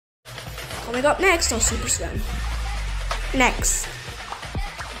Coming up next on Super Swim. Next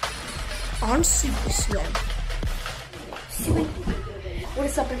on Super Swim. What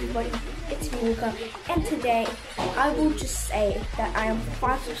is up, everybody? It's me, Luca, and today I will just say that I am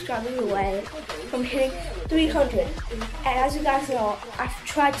 5 subscribers away from hitting 300. And as you guys know, I've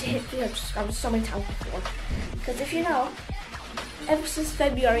tried to hit 300 subscribers so many times before. Because if you know, ever since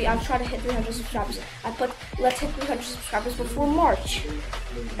February, I've tried to hit 300 subscribers. I put let's hit 300 subscribers before March,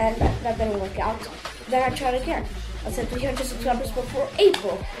 and that didn't work out. Then I tried again. I said 300 subscribers before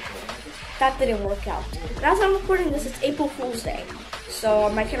April. That didn't work out. And as I'm recording this, it's April Fool's Day. So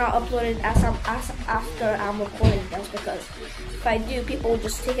I cannot upload it after I'm recording this, because if I do, people will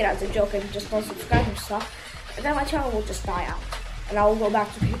just take it as a joke and just unsubscribe and stuff. And then my channel will just die out. And I will go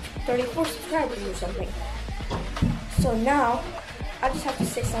back to 34 subscribers or something. So now, I just have to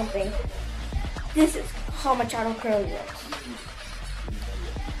say something. This is how my channel currently looks.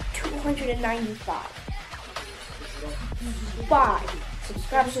 295. 5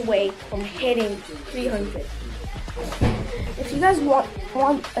 subscribers away from hitting 300. If you guys want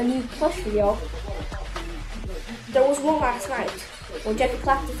a new plush video, there was one last night where Jeffy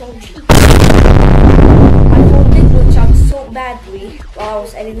clapped his own cheek. My phone did glitch out so badly while I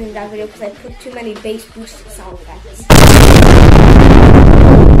was editing that video because I put too many bass boosted sound effects.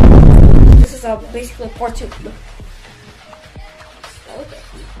 This is basically part 2. So,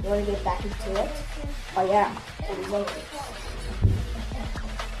 you want to get back into it? Oh yeah, it is over.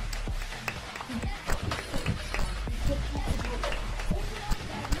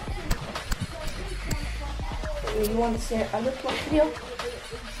 You want to see a lip lock video?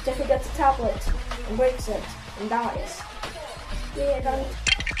 Jeffy gets a tablet and breaks it and dies. Yeah, done.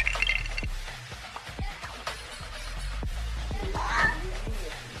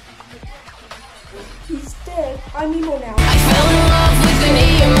 He's dead. I'm emo now. I fell in love with an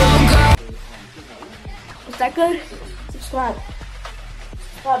emo girl. Was that good? Subscribe.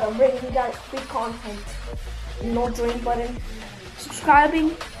 Subscribe. I'm bringing you guys free content. No drain button.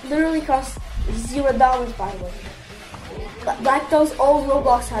 Subscribing literally costs $0, by the way. Like those old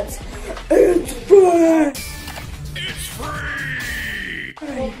Roblox ads. It's free! It's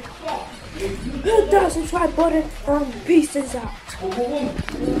free! Hit that subscribe button and peace is out.